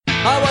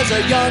I was a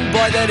young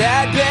boy that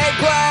had big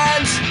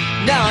plans.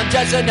 Now I'm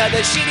just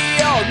another shitty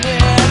old man.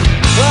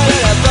 But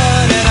in a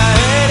burn and I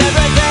hate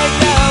everything.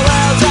 The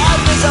world's all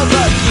this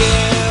over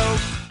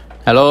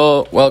you.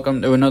 Hello,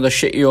 welcome to another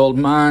Shitty Old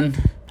Man,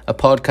 a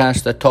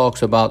podcast that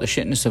talks about the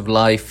shitness of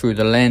life through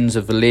the lens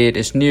of the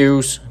latest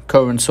news,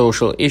 current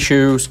social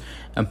issues,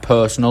 and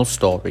personal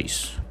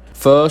stories.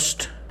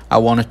 First, I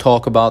want to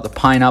talk about the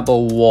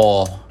Pineapple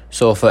War.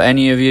 So for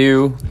any of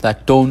you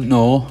that don't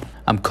know,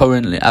 I'm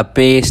currently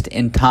based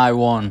in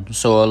Taiwan,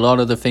 so a lot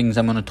of the things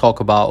I'm going to talk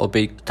about will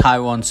be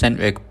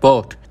Taiwan-centric,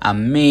 but I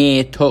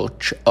may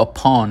touch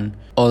upon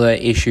other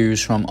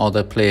issues from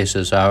other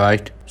places,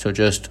 alright? So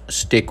just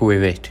stick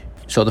with it.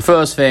 So the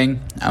first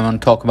thing I'm going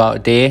to talk about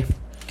today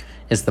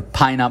is the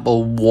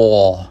Pineapple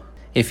War.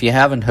 If you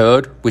haven't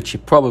heard, which you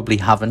probably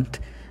haven't,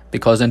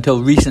 because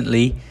until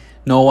recently,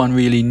 no one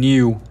really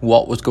knew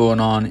what was going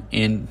on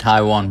in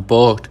Taiwan,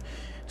 but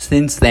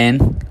since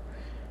then,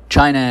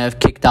 China have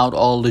kicked out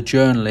all the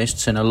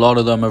journalists and a lot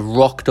of them have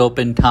rocked up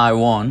in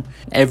Taiwan.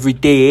 Every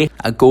day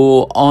I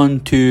go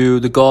on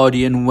to the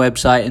Guardian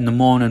website in the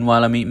morning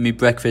while I'm eating my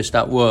breakfast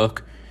at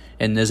work,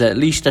 and there's at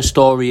least a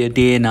story a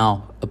day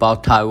now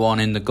about Taiwan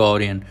in the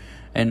Guardian.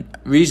 And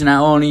the reason I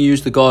only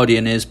use the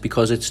Guardian is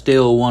because it's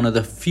still one of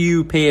the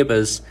few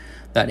papers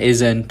that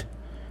isn't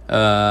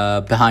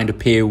behind a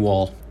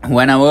paywall.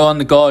 When I were on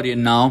the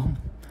Guardian now,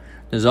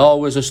 there's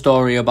always a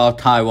story about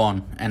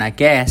Taiwan, and I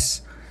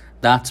guess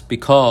that's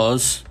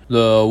because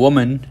the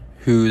woman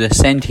who they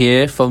sent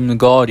here from the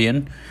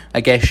Guardian,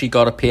 I guess she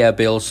got to pay her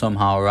bills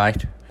somehow,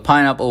 right?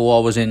 Pineapple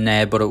War was in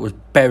there, but it was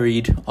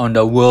buried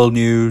under world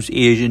news,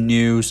 Asian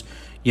news.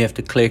 You have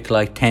to click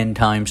like 10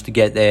 times to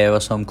get there or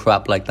some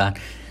crap like that.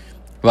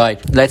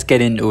 Right, let's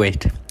get into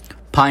it.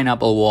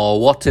 Pineapple War,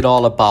 what's it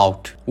all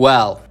about?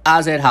 Well,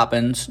 as it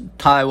happens,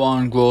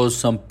 Taiwan grows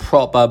some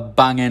proper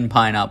banging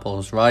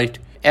pineapples, right?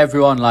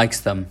 Everyone likes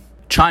them.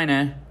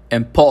 China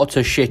imports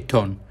a shit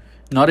ton.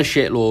 Not a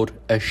shitload,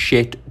 a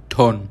shit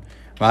ton,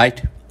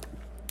 right?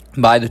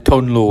 By the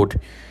ton load.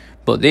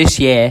 But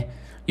this year,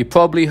 you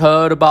probably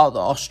heard about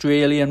the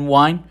Australian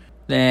wine.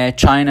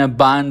 China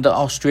banned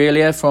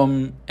Australia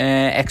from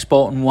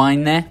exporting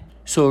wine there.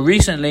 So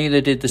recently, they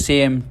did the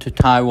same to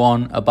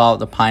Taiwan about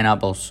the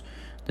pineapples.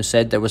 They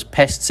said there was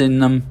pests in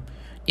them.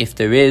 If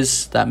there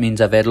is, that means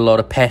I've had a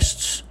lot of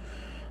pests.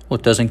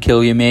 What doesn't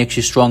kill you makes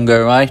you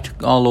stronger, right?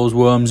 All those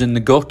worms in the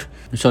gut.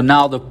 So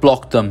now they've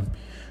blocked them.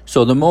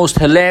 So the most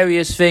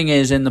hilarious thing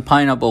is in the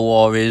Pineapple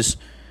War is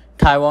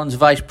Taiwan's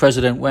vice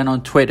president went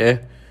on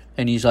Twitter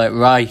and he's like,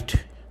 right,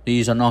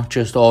 these are not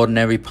just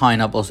ordinary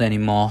pineapples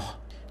anymore.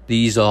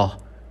 These are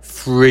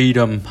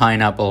freedom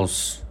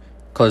pineapples.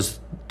 Because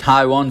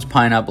Taiwan's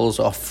pineapples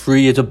are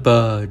free as a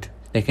bird.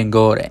 They can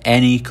go to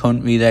any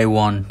country they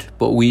want.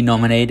 But we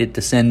nominated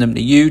to send them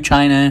to you,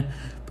 China,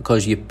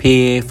 because you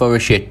pay for a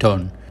shit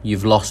ton.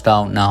 You've lost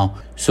out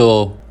now.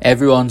 So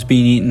everyone's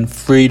been eating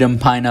freedom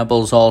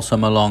pineapples all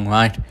summer long,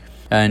 right?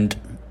 And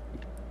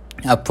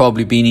I've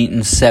probably been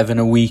eating 7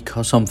 a week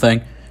or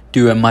something,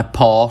 doing my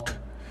part.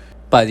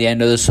 By the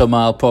end of the summer,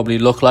 I'll probably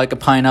look like a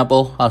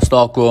pineapple. I'll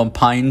start growing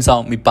pines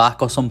out my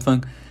back or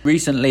something.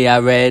 Recently, I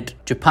read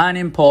Japan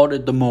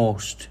imported the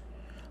most.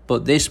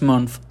 But this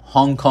month,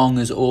 Hong Kong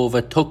has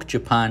overtook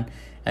Japan.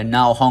 And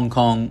now Hong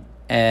Kong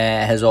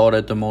has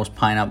ordered the most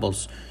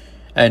pineapples.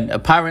 And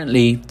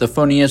apparently, the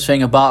funniest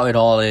thing about it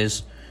all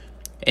is,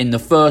 in the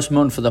first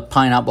month of the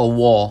Pineapple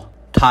War,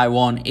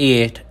 Taiwan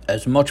ate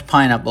as much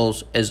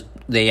pineapples as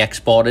they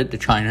exported to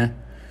China.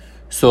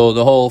 So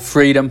the whole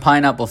freedom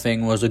pineapple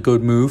thing was a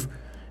good move.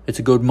 It's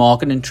a good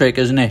marketing trick,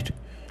 isn't it?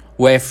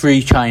 We're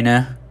free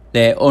China,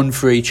 they're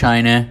unfree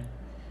China.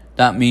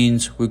 That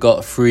means we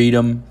got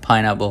freedom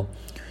pineapple.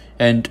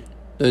 And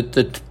the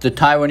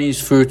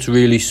Taiwanese fruit's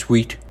really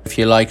sweet. If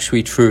you like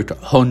sweet fruit,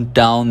 hunt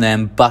down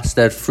them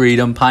bastard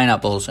freedom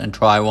pineapples and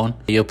try one.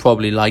 You'll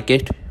probably like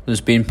it.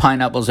 There's been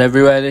pineapples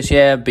everywhere this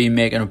year. I've been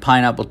making a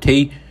pineapple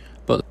tea.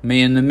 But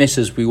me and the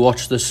missus, we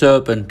watched The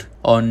Serpent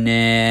on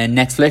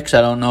Netflix.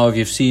 I don't know if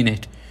you've seen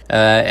it.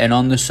 And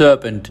on The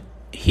Serpent,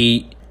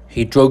 he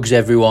drugs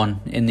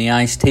everyone in the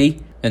iced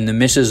tea. And the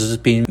missus has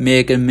been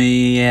making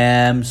me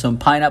some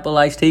pineapple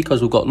iced tea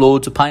because we've got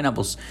loads of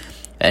pineapples.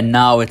 And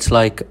now it's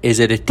like, is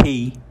it a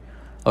tea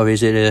or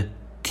is it a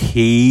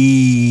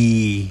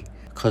tea?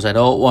 Because I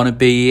don't want to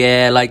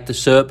be like the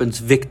Serpent's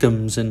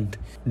victims and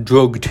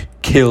drugged,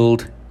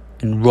 killed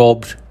and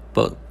robbed.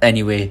 But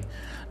anyway,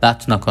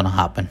 that's not going to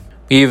happen.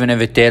 Even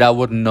if it did, I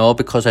wouldn't know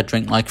because I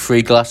drink like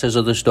 3 glasses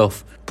of the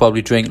stuff.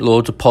 Probably drink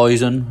loads of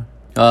poison.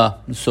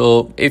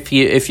 So if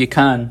you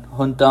can,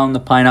 hunt down the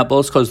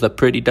pineapples because they're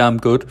pretty damn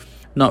good.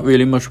 Not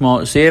really much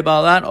more to say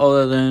about that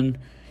other than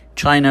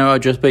China are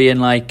just being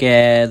like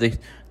the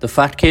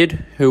fat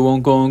kid who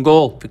won't go on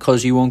goal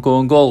because he won't go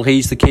on goal.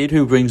 He's the kid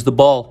who brings the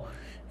ball.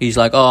 He's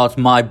like, oh, it's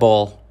my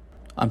ball.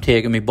 I'm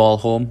taking my ball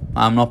home.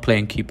 I'm not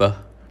playing keeper.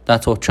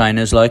 That's what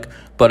China's like.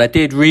 But I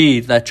did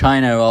read that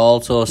China are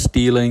also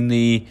stealing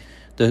the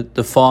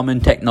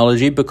farming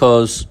technology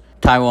because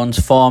Taiwan's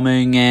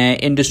farming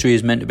industry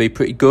is meant to be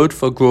pretty good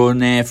for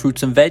growing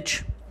fruits and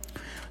veg.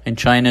 and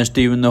China's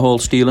doing the whole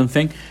stealing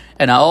thing.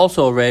 And I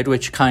also read,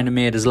 which kind of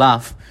made us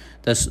laugh,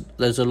 there's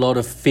a lot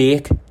of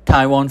fake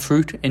Taiwan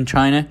fruit in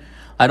China.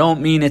 I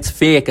don't mean it's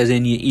fake as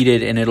in you eat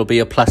it and it'll be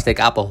a plastic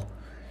apple.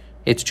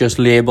 It's just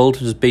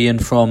labelled as being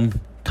from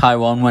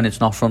Taiwan when it's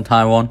not from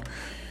Taiwan,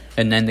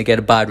 and then they get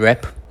a bad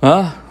rep.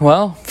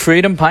 Well,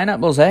 freedom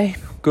pineapples, eh?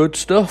 Good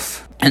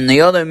stuff. And some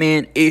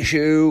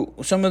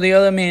of the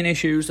other main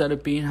issues that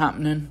have been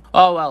happening.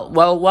 Well,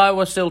 while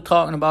we're still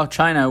talking about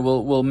China,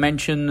 we'll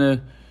mention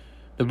the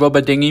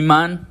Rubber Dinghy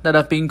Man that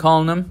I've been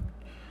calling him.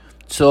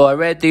 So I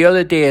read the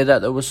other day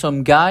that there was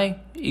some guy,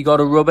 he got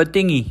a rubber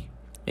dinghy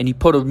and he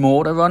put a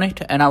motor on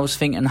it, and I was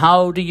thinking,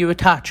 how do you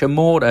attach a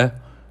motor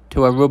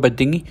to a rubber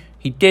dinghy?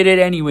 He did it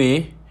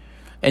anyway,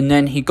 and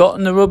then he got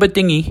in the rubber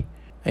dinghy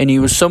and he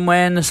was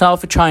somewhere in the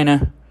south of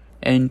China,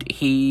 and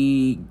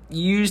he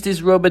used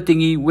his rubber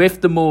dinghy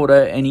with the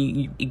motor, and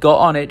he got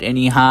on it, and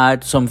he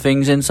had some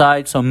things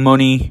inside, some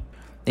money.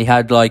 He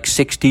had like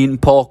 16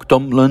 pork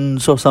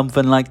dumplings or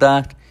something like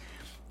that.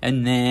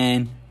 And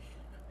then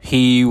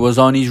he was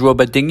on his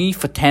rubber dinghy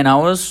for 10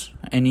 hours,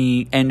 and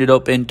he ended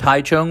up in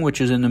Taichung,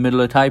 which is in the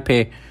middle of Taiwan,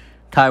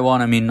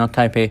 not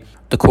Taipei.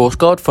 The Coast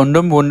Guard found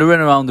him wandering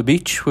around the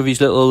beach with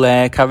his little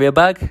carrier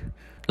bag,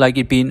 like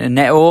he'd been in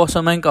Netto or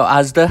something, or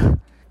Asda,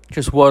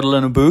 just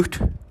waddling about.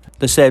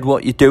 They said,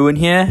 "What you doing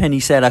here?" And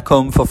he said, "I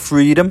come for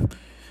freedom."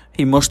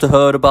 He must have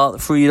heard about the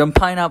freedom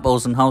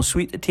pineapples and how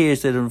sweet they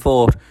tasted and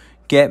thought,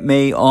 get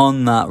me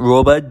on that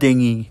rubber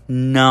dinghy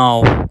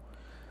now.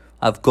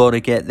 I've got to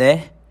get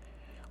there.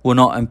 We're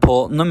not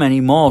importing them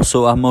anymore,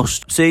 so I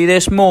must see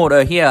this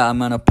motor here. I'm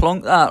going to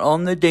plonk that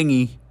on the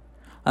dinghy.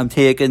 I'm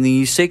taking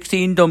these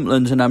 16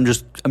 dumplings and I'm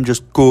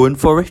just going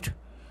for it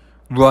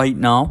right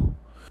now.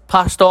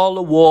 Past all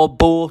the war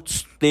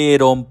boats, they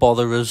don't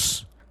bother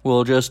us.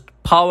 We'll just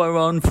power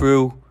on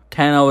through.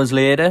 10 hours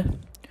later,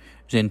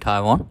 it's in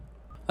Taiwan.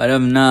 I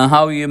don't know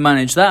how you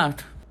manage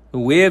that. The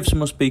waves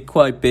must be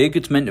quite big.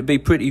 It's meant to be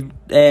pretty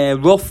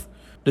rough,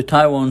 the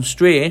Taiwan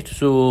Strait,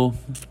 so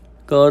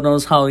God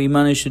knows how he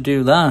managed to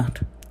do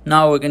that.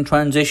 Now we can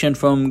transition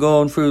from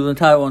going through the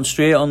Taiwan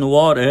Strait on the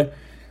water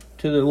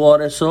to the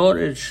water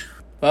shortage.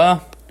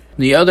 Well,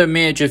 the other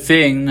major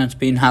thing that's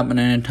been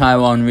happening in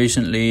Taiwan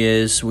recently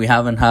is we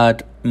haven't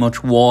had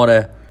much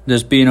water.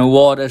 There's been a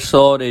water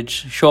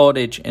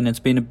shortage, and it's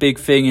been a big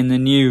thing in the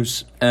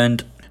news.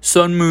 And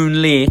Sun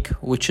Moon Lake,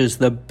 which is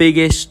the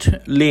biggest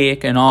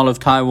lake in all of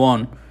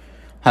Taiwan,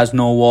 has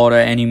no water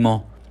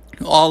anymore.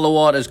 All the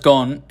water's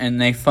gone,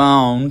 and they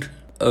found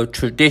a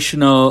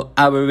traditional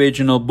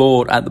Aboriginal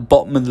boat at the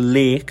bottom of the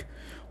lake,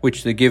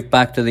 which they give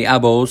back to the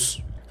Abos.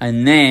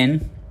 And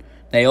then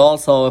they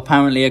also,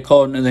 apparently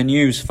according to the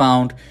news,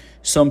 found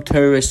some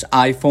tourist's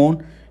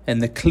iPhone,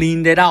 and they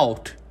cleaned it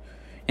out.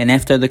 And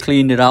after they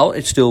cleaned it out,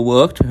 it still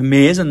worked.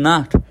 Amazing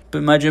that. But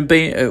imagine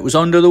it was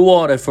under the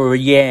water for a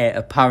year,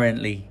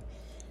 apparently.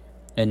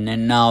 And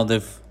then now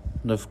they've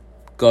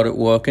got it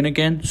working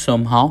again,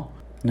 somehow.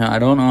 Now, I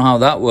don't know how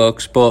that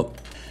works, but...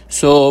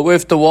 So,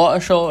 with the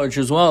water shortage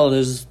as well,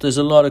 there's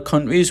a lot of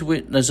counties,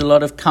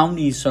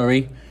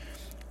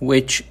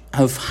 which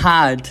have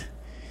had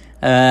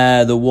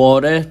the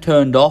water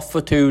turned off for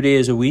 2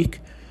 days a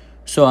week.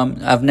 So,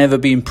 I've never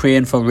been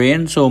praying for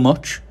rain so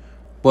much.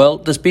 Well,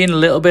 there's been a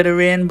little bit of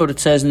rain, but it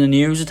says in the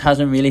news it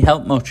hasn't really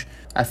helped much.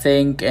 I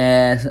think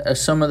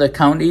some of the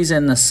counties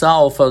in the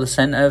south or the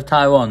centre of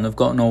Taiwan, they've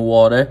got no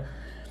water.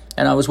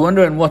 And I was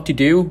wondering what to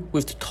do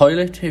with the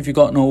toilet if you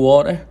got no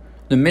water.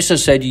 The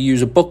missus said you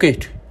use a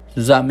bucket.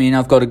 Does that mean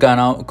I've got to go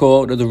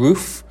out to the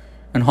roof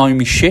and hide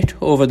me shit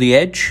over the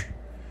edge?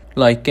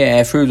 Like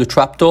through the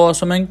trapdoor or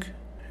something?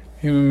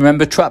 You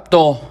remember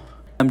trapdoor?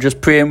 I'm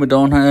just praying we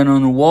don't have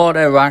any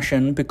water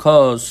ration,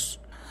 because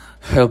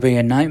it'll be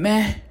a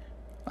nightmare.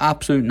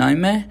 Absolute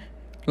nightmare.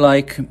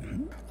 Like,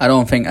 I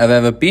don't think I've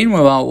ever been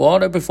without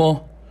water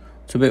before.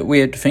 It's a bit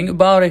weird to think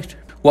about it.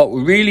 What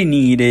we really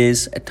need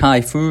is a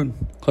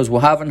typhoon, because we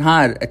haven't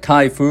had a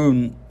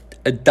typhoon,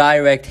 a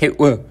direct hit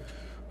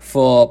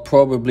for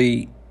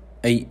probably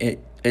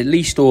at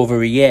least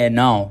over a year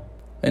now.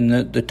 And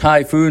the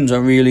typhoons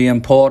are really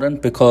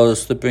important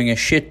because they bring a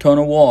shit ton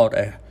of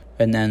water,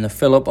 and then they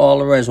fill up all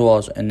the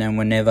reservoirs, and then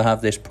we never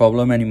have this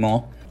problem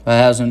anymore.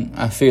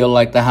 I feel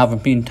like there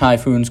haven't been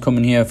typhoons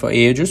coming here for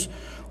ages.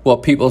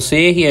 What people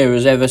say here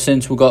is ever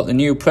since we got the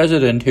new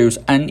president who's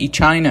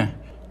anti-China,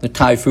 the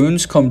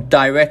typhoons come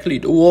directly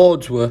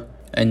towards us,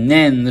 and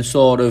then they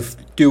sort of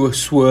do a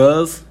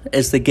swerve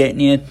as they get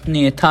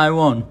near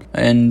Taiwan.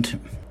 And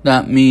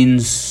that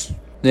means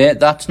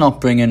that's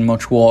not bringing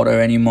much water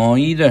anymore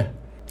either.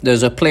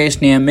 There's a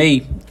place near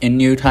me in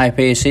New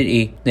Taipei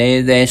City.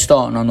 They're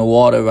starting on the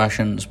water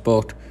rations,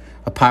 but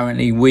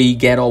apparently we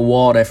get our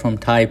water from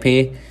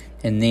Taipei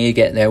and they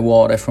get their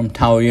water from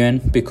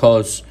Taoyuan,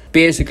 because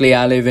basically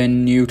I live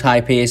in New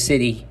Taipei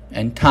City,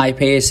 and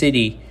Taipei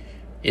City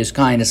is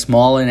kind of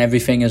small and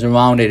everything is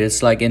around it.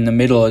 It's like in the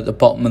middle at the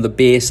bottom of the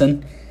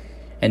basin,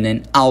 and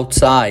then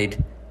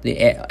outside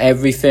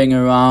everything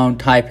around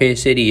Taipei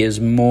City is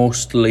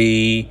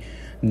mostly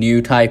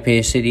New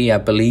Taipei City, I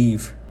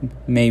believe.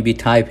 Maybe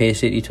Taipei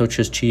City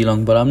touches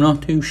Geelong, but I'm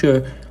not too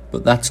sure.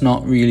 But that's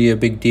not really a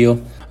big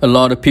deal. A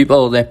lot of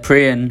people, they're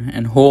praying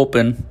and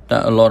hoping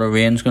that a lot of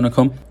rain's going to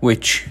come,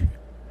 which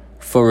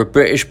for a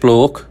British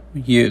bloke,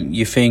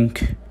 you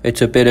think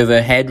it's a bit of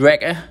a head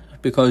wrecker,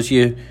 because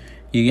you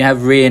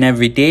have rain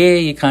every day.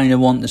 You kind of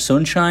want the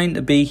sunshine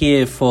to be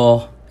here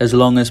for as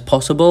long as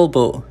possible.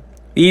 But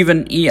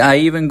I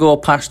even go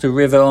past the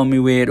river on my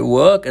way to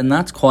work, and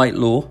that's quite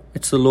low.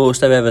 It's the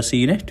lowest I've ever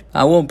seen it.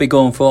 I won't be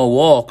going for a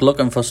walk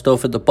looking for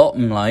stuff at the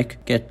bottom,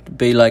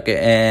 be like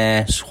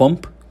a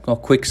swamp or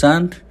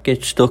quicksand,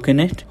 get stuck in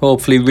it.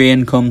 Hopefully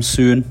rain comes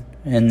soon,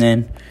 and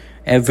then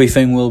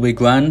everything will be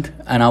grand,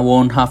 and I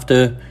won't have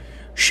to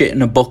shit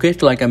in a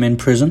bucket like I'm in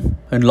prison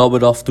and lob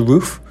it off the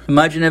roof.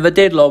 Imagine if I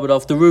did lob it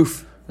off the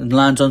roof and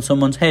lands on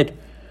someone's head.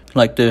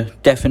 Like the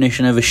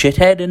definition of a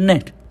shithead, isn't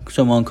it?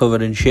 Someone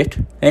covered in shit.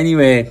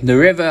 Anyway, the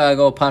river I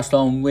go past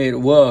on my way to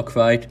work,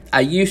 right?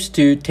 I used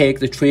to take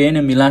the train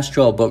in my last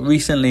job, but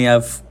recently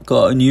I've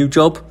got a new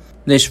job.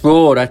 This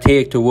road I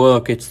take to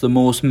work, it's the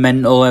most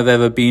mental I've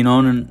ever been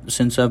on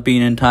since I've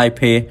been in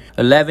Taipei.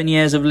 11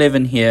 years of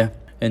living here,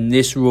 and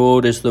this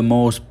road is the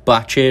most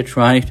batshit,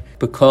 right?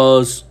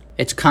 Because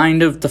it's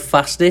kind of the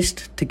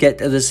fastest to get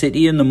to the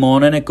city in the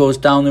morning. It goes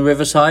down the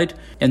riverside,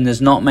 and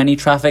there's not many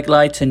traffic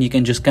lights, and you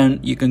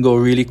can go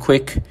really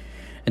quick.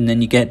 And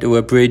then you get to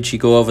a bridge, you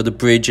go over the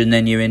bridge, and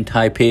then you're in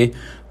Taipei.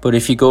 But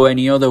if you go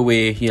any other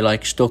way, you're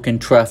like stuck in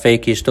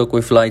traffic, you're stuck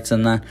with lights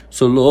and that.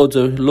 So loads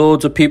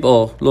of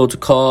people, loads of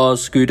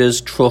cars,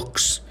 scooters,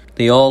 trucks,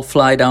 they all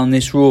fly down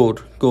this road,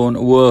 going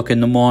to work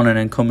in the morning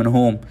and coming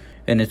home.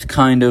 And it's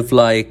kind of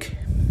like,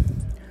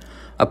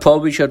 I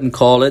probably shouldn't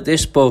call it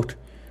this, but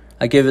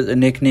I give it the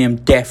nickname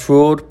Death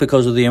Road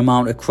because of the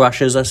amount of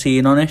crashes I've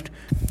seen on it.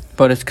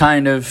 But it's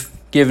kind of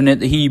giving it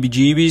the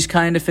heebie-jeebies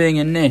kind of thing,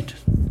 isn't it?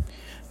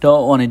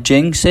 Don't want to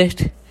jinx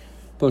it,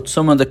 but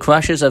some of the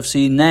crashes I've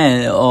seen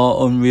there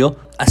are unreal.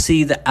 I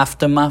see the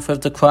aftermath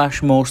of the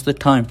crash most of the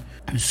time.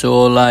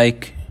 So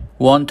like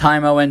one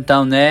time I went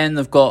down there, and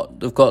they've got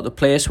the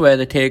place where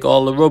they take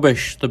all the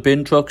rubbish. The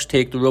bin trucks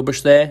take the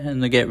rubbish there,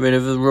 and they get rid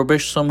of the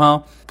rubbish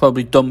somehow.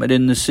 Probably dump it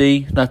in the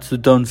sea. That's the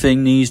done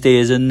thing these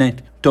days, isn't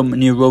it?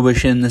 Dumping your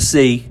rubbish in the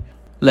sea.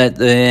 Let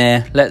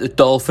the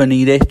dolphin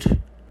eat it.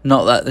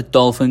 Not that the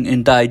dolphin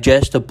can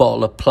digest a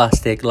bottle of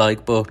plastic,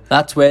 but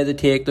that's where they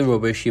take the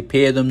rubbish. You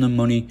pay them the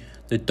money,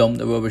 they dump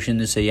the rubbish in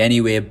the sea.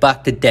 Anyway,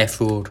 back to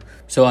Death Road.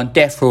 So on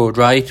Death Road,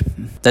 right,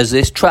 there's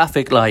this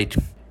traffic light,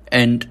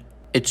 and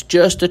it's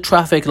just a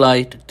traffic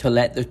light to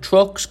let the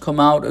trucks come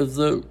out of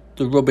the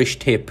rubbish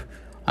tip,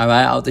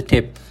 alright, out the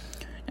tip.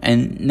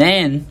 And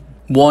then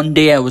one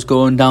day I was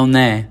going down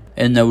there,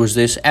 and there was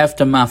this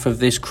aftermath of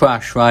this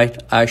crash,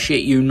 right? I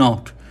shit you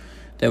not.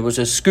 There was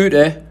a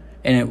scooter,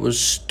 and it was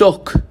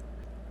stuck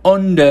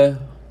under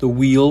the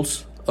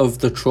wheels of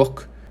the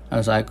truck. I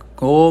was like,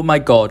 oh my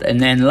God. And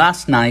then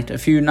last night, a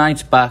few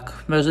nights back,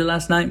 was it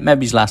last night?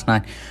 Maybe it's last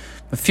night.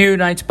 A few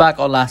nights back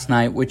or last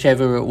night,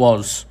 whichever it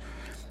was,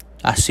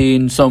 I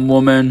seen some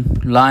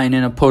woman lying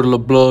in a puddle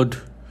of blood.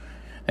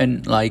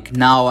 And like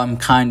now I'm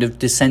kind of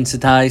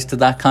desensitized to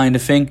that kind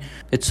of thing.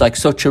 It's like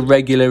such a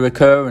regular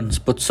occurrence.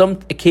 But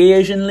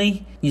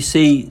occasionally you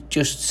see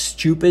just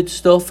stupid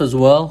stuff as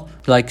well.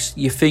 Like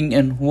you're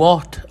thinking,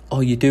 what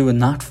are you doing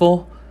that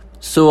for?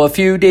 So a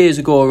few days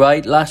ago,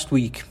 right, last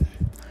week,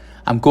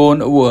 I'm going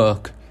to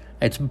work.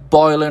 It's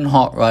boiling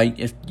hot,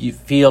 right? You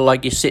feel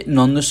like you're sitting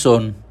on the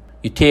sun.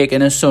 You're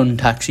taking a sun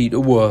taxi to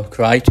work,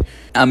 right?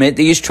 I'm at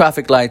these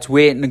traffic lights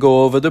waiting to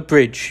go over the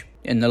bridge.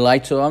 And the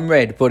lights are on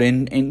red. But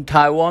in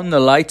Taiwan, the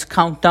lights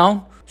count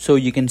down. So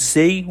you can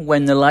see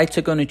when the lights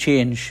are going to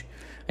change.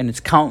 And it's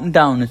counting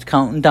down,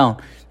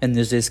 And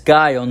there's this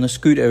guy on the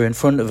scooter in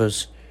front of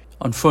us.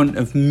 In front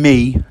of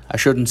me. I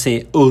shouldn't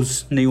say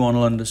us. No one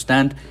will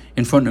understand.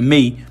 In front of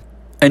me.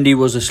 And he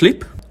was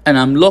asleep. And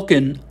I'm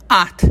looking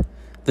at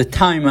the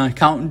timer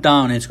counting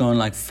down. It's going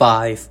like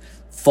 5,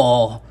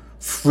 4,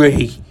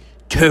 3,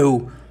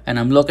 2. And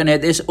I'm looking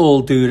at this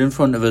old dude in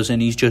front of us,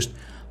 and he's just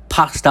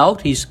passed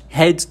out. His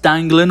head's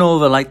dangling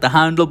over like the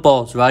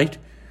handlebars, right?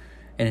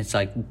 And it's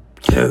like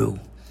 2,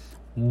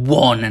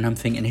 1. And I'm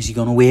thinking, is he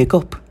going to wake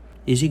up?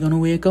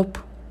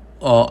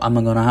 Or am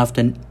I going to have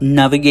to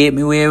navigate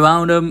my way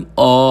around him?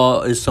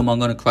 Or is someone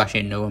going to crash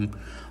into him?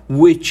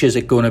 Which is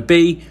it going to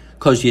be?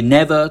 Because you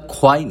never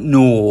quite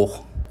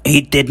know.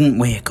 He didn't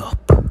wake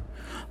up.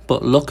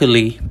 But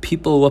luckily,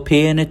 people were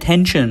paying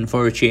attention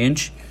for a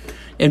change.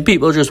 And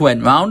people just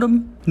went round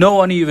him. No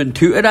one even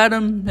tooted at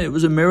him. It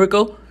was a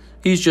miracle.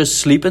 He's just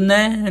sleeping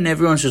there. And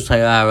everyone's just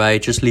like, all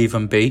right, just leave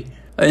him be.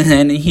 And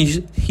then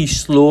he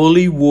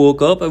slowly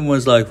woke up and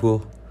was like,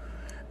 well,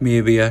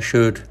 maybe I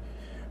should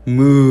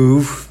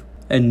move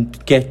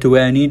and get to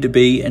where I need to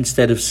be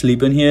instead of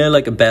sleeping here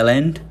like a bell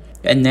end.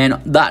 And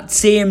then that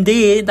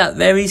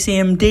very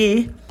same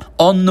day,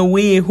 on the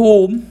way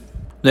home,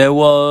 there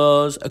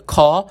was a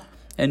car.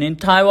 And in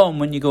Taiwan,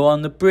 when you go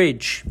on the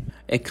bridge,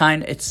 it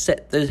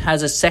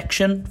has a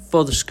section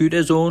for the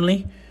scooters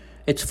only.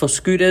 It's for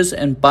scooters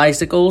and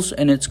bicycles,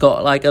 and it's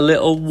got like a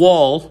little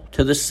wall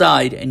to the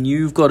side, and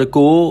you've got to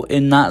go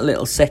in that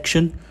little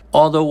section.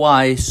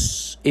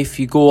 Otherwise, if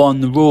you go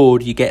on the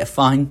road, you get a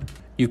fine.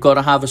 You've got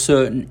to have a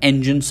certain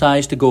engine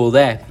size to go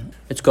there.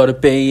 It's got to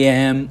be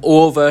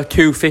over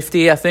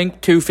 250, I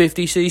think,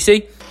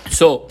 250cc.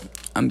 So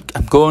I'm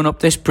going up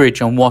this bridge,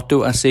 and what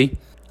do I see?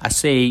 I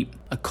see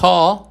a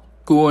car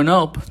going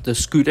up the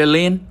scooter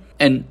lane,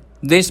 and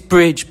this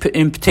bridge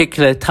in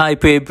particular,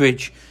 Taipei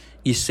Bridge,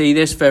 you see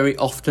this very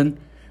often,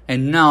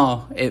 and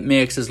now it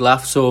makes us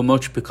laugh so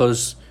much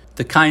because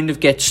they kind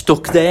of get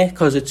stuck there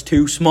because it's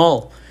too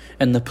small,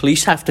 and the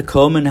police have to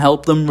come and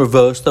help them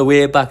reverse their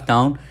way back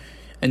down,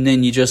 and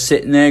then you're just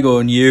sitting there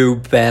going, you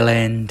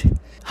bellend.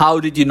 How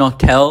did you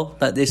not tell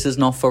that this is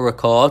not for a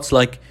car? It's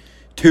like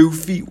 2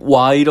 feet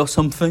wide or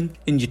something,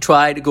 and you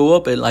try to go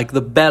up it like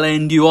the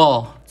bellend you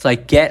are. It's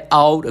like, get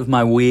out of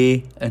my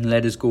way and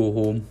let us go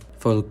home.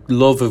 For the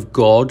love of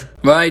God.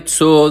 Right,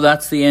 so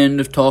that's the end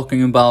of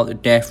talking about the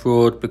death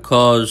road,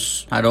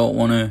 because I don't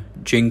want to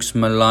jinx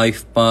my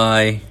life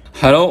by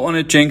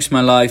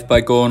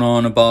going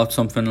on about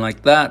something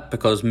like that,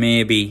 because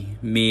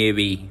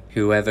maybe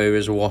whoever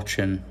is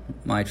watching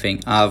might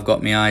think I've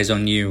got my eyes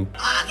on you,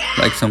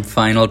 like some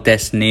Final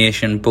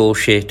Destination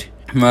bullshit.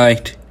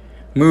 Right,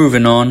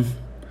 moving on.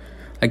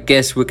 I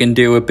guess we can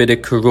do a bit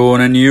of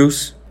corona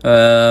news.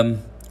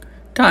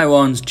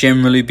 Taiwan's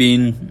generally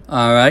been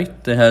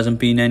alright. There hasn't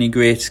been any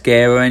great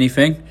scare or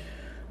anything.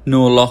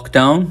 No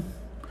lockdown.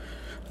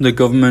 The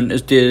government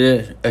has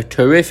did a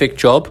terrific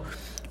job.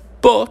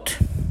 But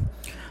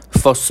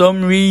for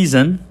some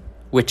reason,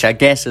 which I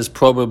guess is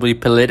probably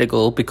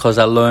political, because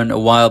I learned a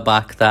while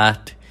back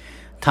that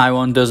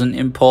Taiwan doesn't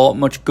import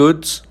much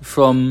goods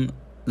from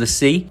the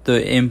sea.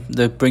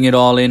 They bring it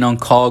all in on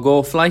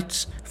cargo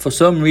flights. For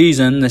some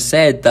reason, they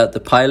said that the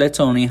pilots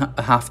only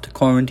have to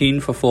quarantine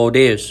for 4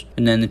 days,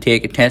 and then they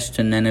take a test,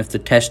 and then if the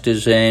test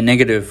is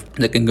negative,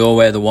 they can go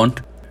where they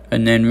want.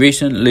 And then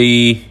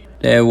recently,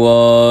 there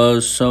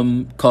was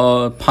some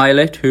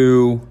pilot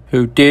who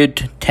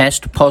did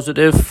test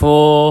positive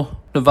for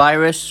the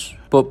virus,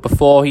 but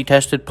before he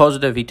tested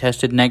positive, he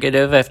tested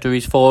negative after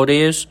his 4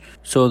 days,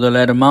 so they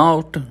let him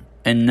out,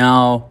 and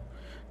now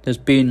there's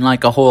been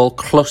like a whole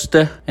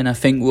cluster, and I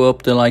think we're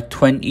up to like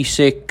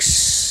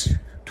 26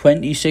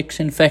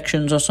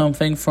 infections or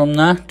something from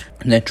that,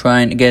 and they're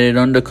trying to get it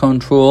under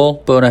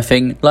control. But I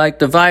think like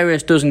the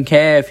virus doesn't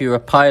care if you're a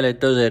pilot,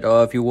 does it,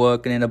 or if you're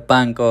working in a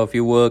bank, or if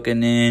you're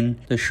working in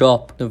the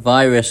shop. The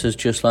virus is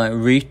just like,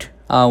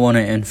 I want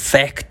to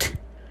infect,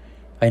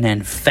 and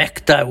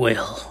infect I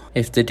will.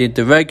 If they did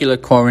the regular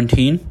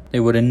quarantine, they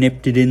would have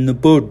nipped it in the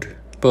bud,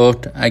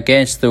 but I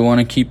guess they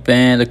want to keep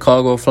the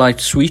cargo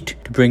flights sweet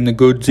to bring the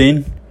goods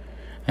in,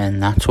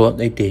 and that's what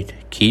they did.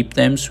 Keep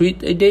them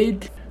sweet, they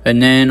did. And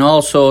then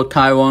also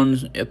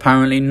Taiwan's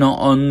apparently not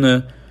on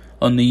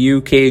the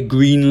UK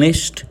green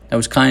list. I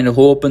was kind of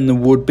hoping they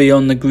would be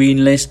on the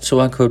green list, so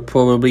I could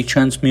probably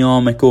chance my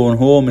arm at going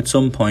home at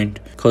some point.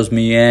 Because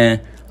my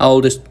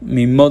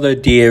mother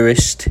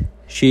dearest,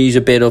 she's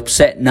a bit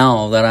upset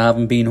now that I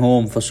haven't been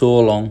home for so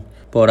long.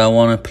 But I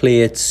want to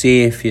play it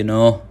safe, you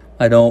know.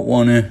 I don't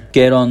want to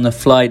get on the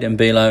flight and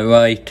be like,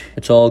 right,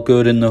 it's all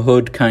good in the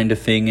hood kind of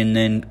thing, and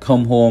then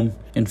come home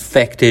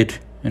infected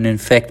and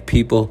infect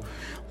people.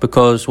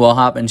 Because what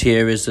happens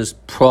here is there's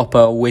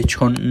proper witch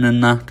hunting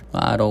and that.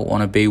 I don't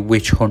want to be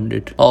witch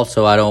hunted.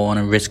 Also, I don't want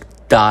to risk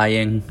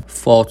dying.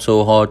 Fought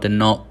so hard to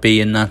not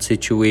be in that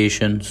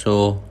situation.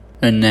 So,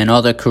 and then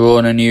other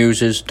corona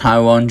news is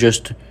Taiwan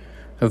just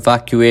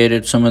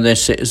evacuated some of their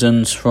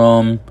citizens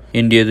from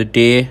India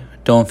today.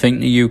 Don't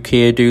think the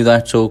UK do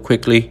that so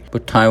quickly.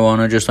 But Taiwan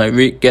are just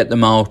like, get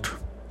them out.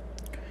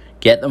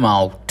 Get them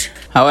out.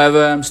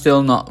 However, I'm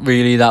still not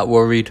really that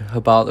worried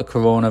about the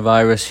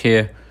coronavirus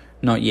here.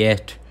 Not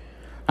yet.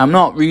 I'm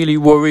not really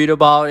worried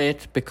about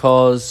it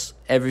because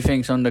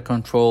everything's under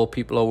control.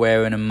 People are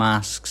wearing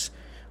masks.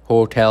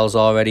 Hotels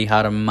already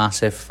had a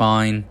massive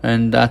fine,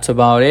 and that's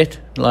about it.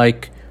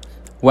 Like,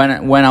 when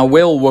I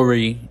will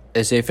worry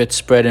is if it's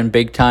spreading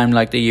big time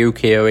like the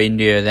UK or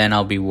India, then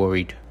I'll be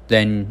worried.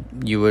 Then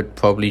you would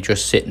probably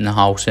just sit in the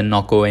house and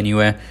not go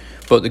anywhere.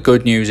 But the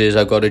good news is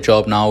I've got a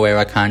job now where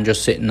I can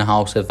just sit in the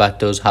house if that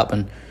does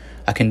happen.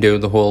 I can do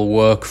the whole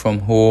work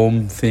from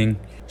home thing.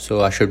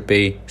 So I should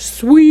be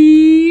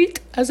sweet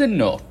as a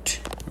nut,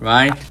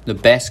 right? The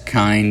best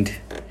kind.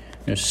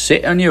 Just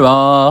sit on your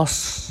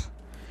ass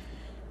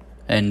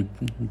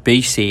and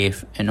be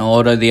safe and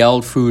order the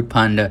old Food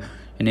Panda.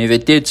 And if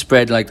it did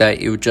spread like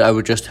that, I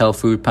would just tell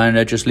Food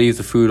Panda, just leave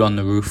the food on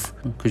the roof.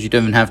 Because you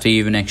don't have to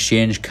even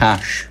exchange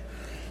cash.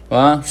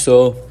 Right?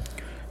 So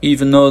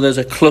even though there's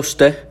a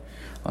cluster,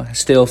 I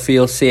still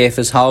feel safe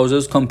as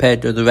houses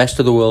compared to the rest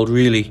of the world,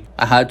 really.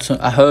 I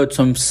heard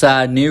some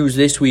sad news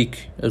this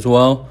week as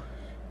well,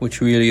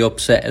 which really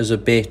upset us a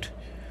bit.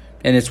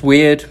 And it's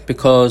weird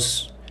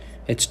because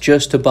it's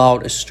just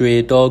about a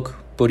stray dog,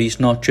 but he's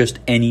not just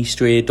any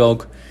stray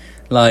dog.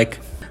 Like,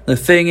 the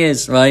thing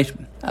is, right,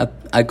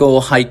 I go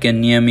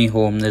hiking near me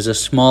home. There's a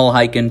small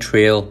hiking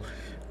trail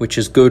which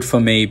is good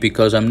for me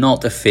because I'm not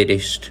the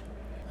fittest,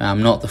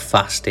 I'm not the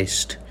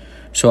fastest.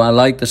 So I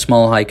like the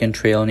small hiking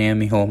trail near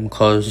me home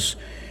because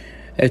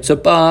it's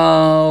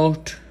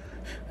about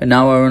an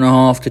hour and a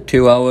half to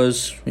 2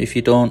 hours if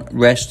you don't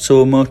rest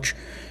so much.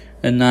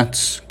 And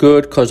that's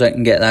good because I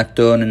can get that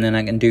done and then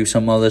I can do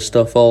some other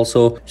stuff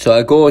also. So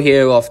I go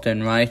here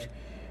often, right?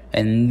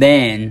 And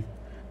then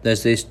there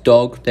was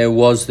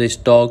this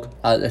dog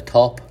at the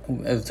top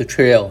of the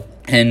trail.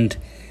 And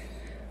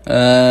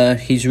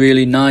he's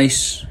really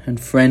nice and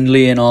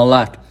friendly and all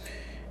that.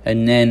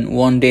 And then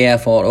one day I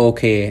thought,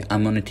 okay,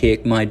 I'm going to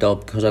take my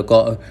dog because I've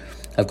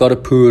got a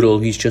poodle.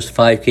 He's just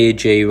 5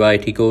 kg,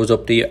 right? He goes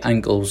up to your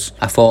ankles.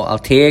 I thought I'll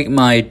take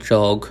my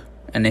dog,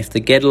 and if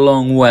they get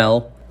along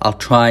well,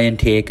 I'll try and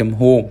take him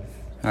home.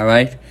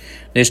 Alright?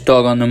 This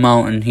dog on the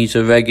mountain, he's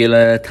a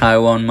regular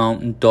Taiwan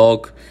mountain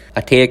dog.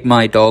 I take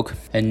my dog,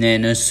 and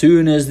then as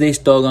soon as this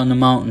dog on the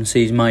mountain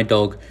sees my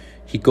dog,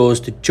 he goes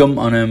to jump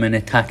on him and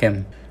attack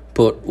him.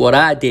 But what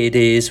I did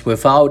is,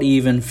 without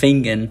even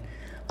thinking,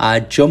 I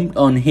jumped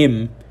on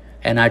him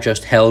and I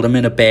just held him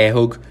in a bear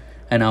hug.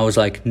 And I was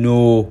like,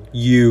 no,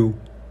 you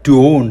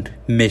don't,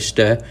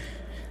 mister.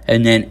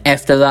 And then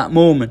after that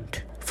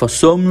moment, for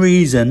some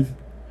reason,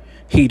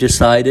 he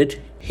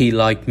decided he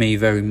liked me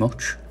very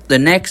much. The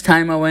next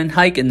time I went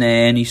hiking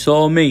there and he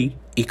saw me,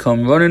 he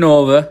come running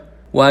over,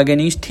 wagging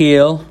his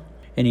tail,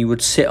 and he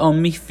would sit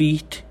on me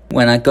feet.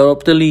 When I got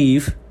up to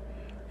leave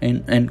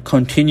and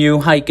continue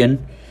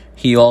hiking,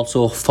 he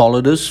also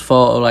followed us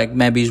for like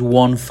maybe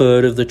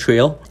 1/3 of the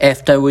trail.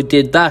 After we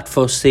did that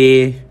for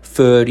say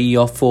 30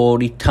 or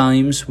 40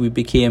 times, we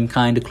became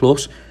kind of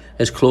close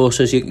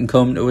as you can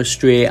come to a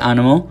stray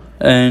animal.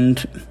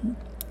 And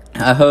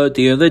I heard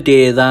the other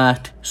day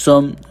that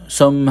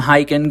some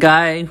hiking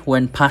guy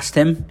went past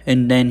him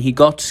and then he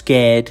got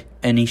scared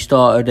and he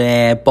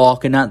started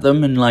barking at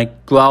them and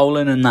like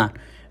growling and that.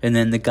 And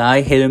then the guy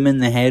hit him in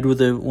the head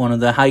with one of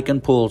the hiking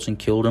poles and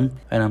killed him.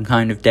 And I'm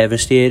kind of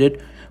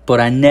devastated. But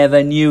I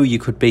never knew you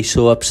could be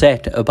so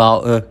upset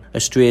about a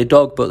stray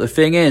dog. But the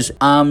thing is,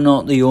 I'm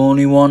not the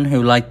only one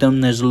who liked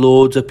them. There's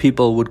loads of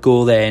people would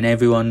go there and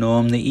everyone know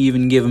him. They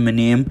even give him a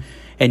name.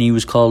 And he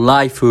was called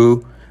Lai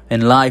Fu.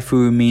 And Lai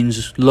Fu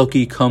means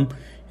lucky come.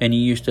 And he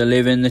used to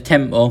live in the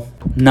temple.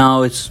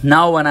 Now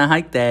when I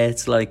hike there,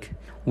 it's like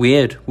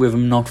weird with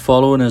him not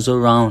following us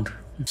around.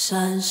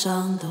 山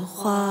上的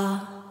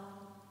花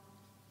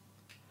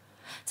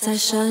在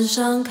山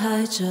上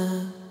开着，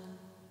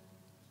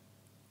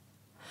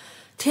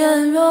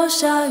天若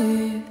下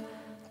雨，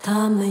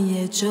它们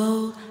也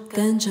就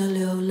跟着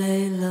流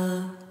泪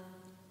了。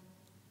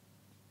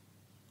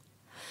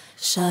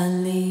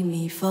山里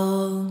蜜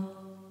蜂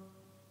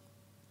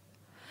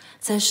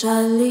在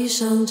山里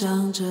生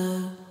长着，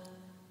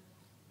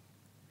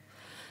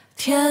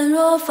天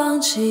若放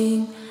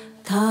晴，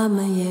它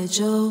们也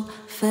就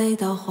飞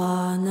到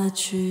花那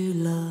去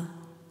了。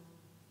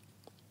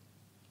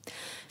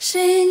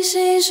星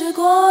星是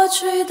过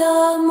去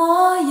的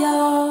模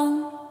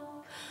样，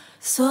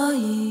所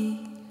以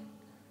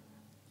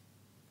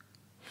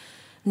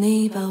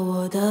你把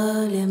我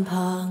的脸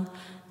庞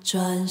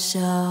转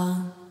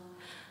向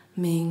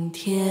明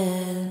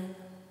天。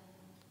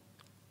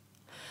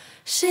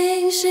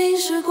星星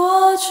是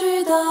过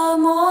去的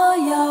模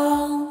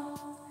样，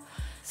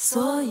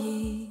所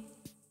以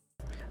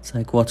It's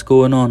like, what's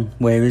going on?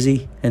 Where is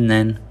he? And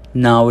then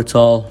now it's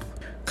all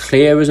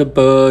clear as a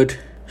bird.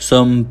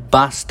 Some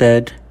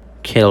bastard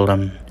killed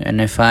him.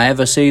 And if I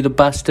ever see the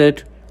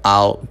bastard,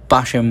 I'll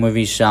bash him with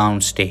his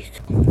sound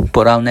stick.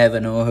 But I'll never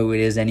know who it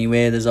is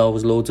anyway. There's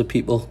always loads of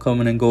people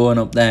coming and going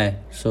up there,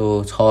 so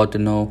it's hard to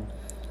know.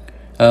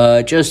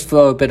 Just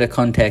for a bit of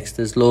context,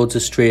 there's loads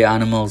of stray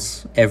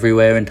animals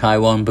everywhere in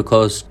Taiwan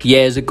because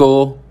years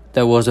ago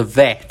there was a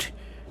vet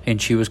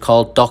and she was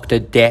called Dr.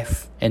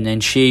 Death, and then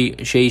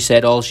she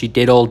said all she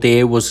did all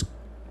day was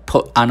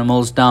put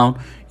animals down,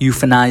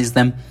 euthanize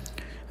them.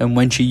 And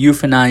when she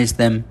euthanized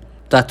them,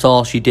 that's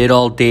all she did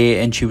all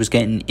day, and she was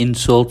getting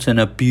insults and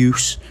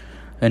abuse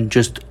and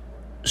just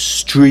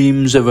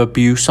streams of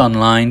abuse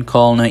online,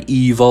 calling her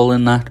evil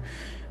and that.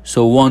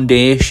 So one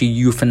day she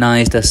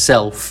euthanized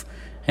herself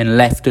and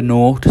left a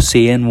note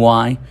saying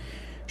why.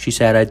 She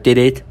said, I did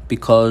it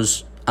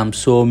because I'm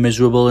so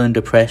miserable and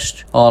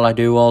depressed. All I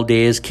do all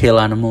day is kill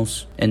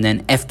animals. And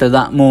then after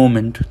that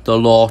moment, the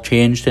law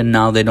changed and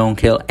now they don't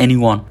kill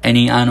anyone,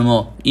 any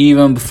animal.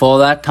 Even before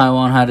that,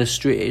 Taiwan had a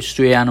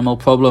stray animal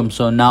problem.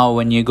 So now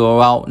when you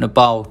go out and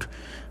about,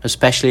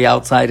 especially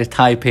outside of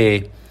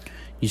Taipei,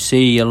 you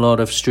see a lot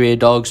of stray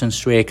dogs and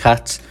stray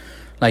cats.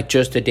 Like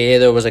just today,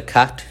 there was a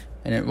cat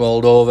and it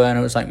rolled over and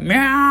it was like,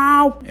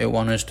 meow. It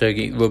wanted us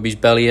to rub his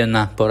belly and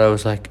that, but I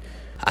was like,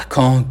 I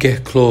can't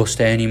get close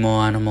to any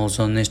more animals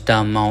on this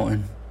damn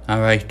mountain.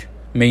 Alright,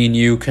 me and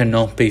you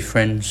cannot be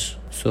friends.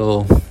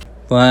 So,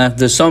 well,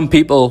 there's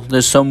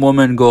some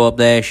women go up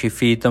there, she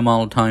feed them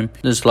all the time.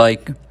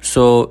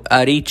 So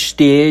at each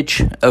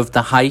stage of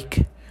the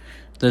hike,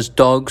 there's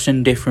dogs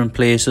in different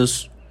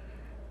places.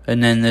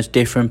 And then there's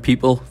different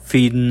people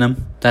feeding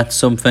them. That's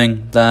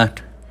something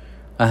that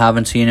I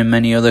haven't seen in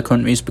many other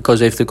countries, because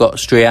if they've got a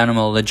stray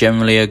animal, they're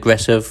generally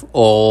aggressive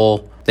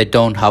or they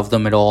don't have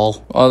them at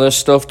all. Other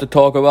stuff to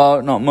talk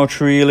about, not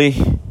much really.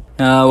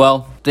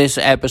 Well, this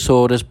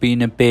episode has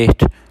been a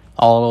bit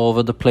all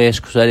over the place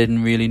because I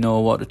didn't really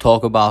know what to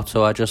talk about,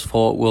 so I just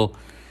thought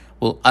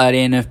we'll add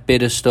in a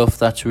bit of stuff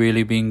that's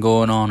really been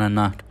going on and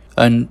that.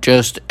 And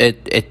just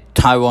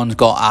Taiwan's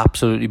got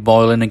absolutely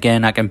boiling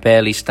again. I can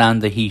barely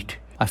stand the heat.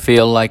 I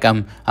feel like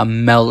I'm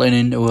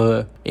melting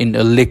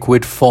into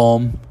liquid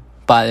form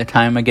by the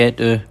time I get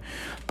to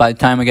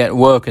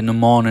work in the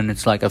morning.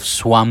 It's like I've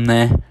swam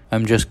there.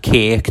 I'm just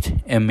caked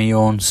in my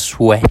own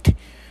sweat,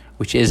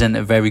 which isn't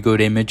a very good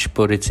image,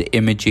 but it's an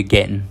image you're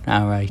getting.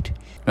 All right.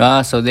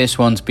 So this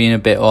one's been a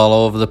bit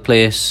all over the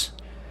place.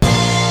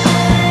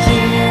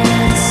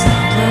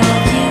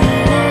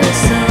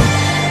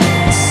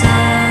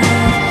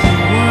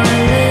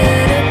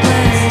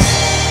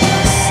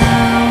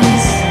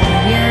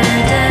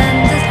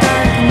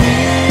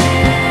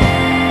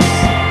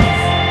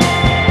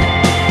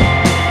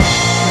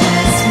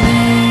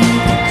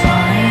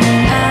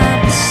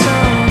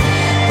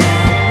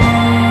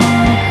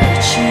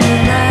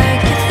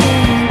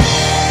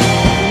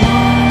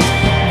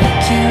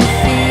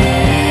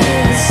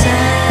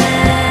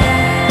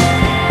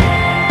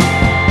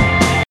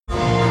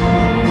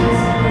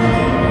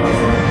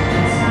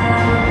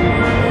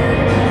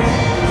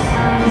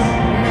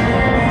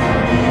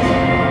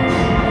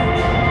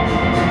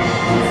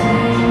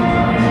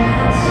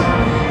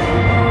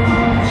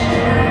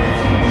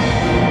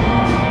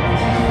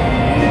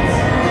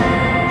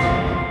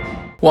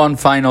 One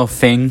final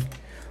thing,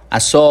 I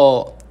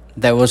saw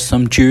there was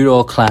some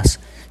judo class,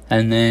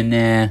 and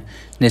then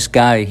this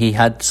guy, he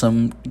had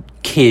some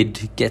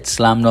kid get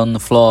slammed on the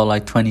floor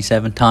like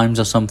 27 times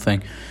or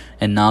something,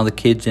 and now the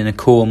kid's in a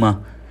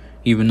coma,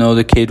 even though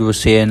the kid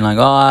was saying like,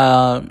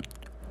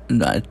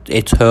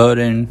 it's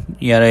hurting,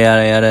 yada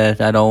yada yada,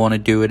 I don't want to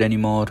do it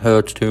anymore, it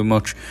hurts too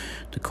much.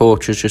 The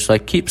coach is just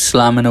like, keep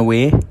slamming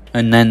away,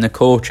 and then the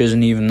coach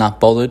isn't even that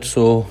bothered,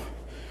 so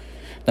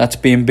that's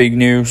been big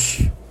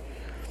news.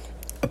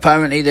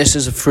 Apparently this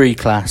is a free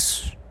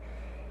class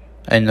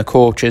and the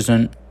coach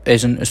isn't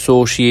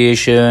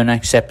association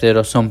accepted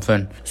or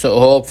something, so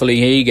hopefully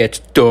he gets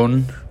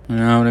done. You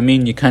know what I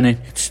mean?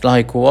 It's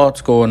like, what's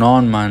going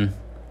on, man?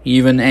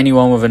 Even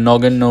anyone with a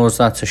noggin knows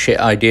that's a shit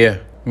idea,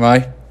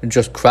 right? It's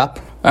just crap.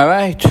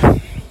 Alright,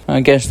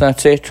 I guess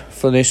that's it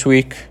for this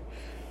week.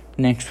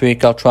 Next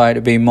week I'll try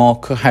to be more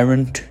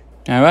coherent.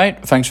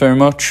 Alright, thanks very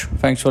much.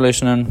 Thanks for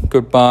listening.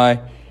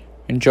 Goodbye.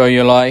 Enjoy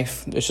your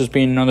life. This has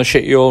been another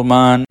shitty old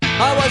man.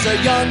 I was a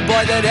young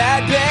boy that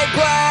had big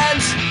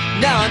plans.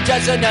 Now I'm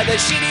just another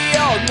shitty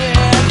old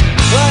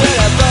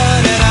man.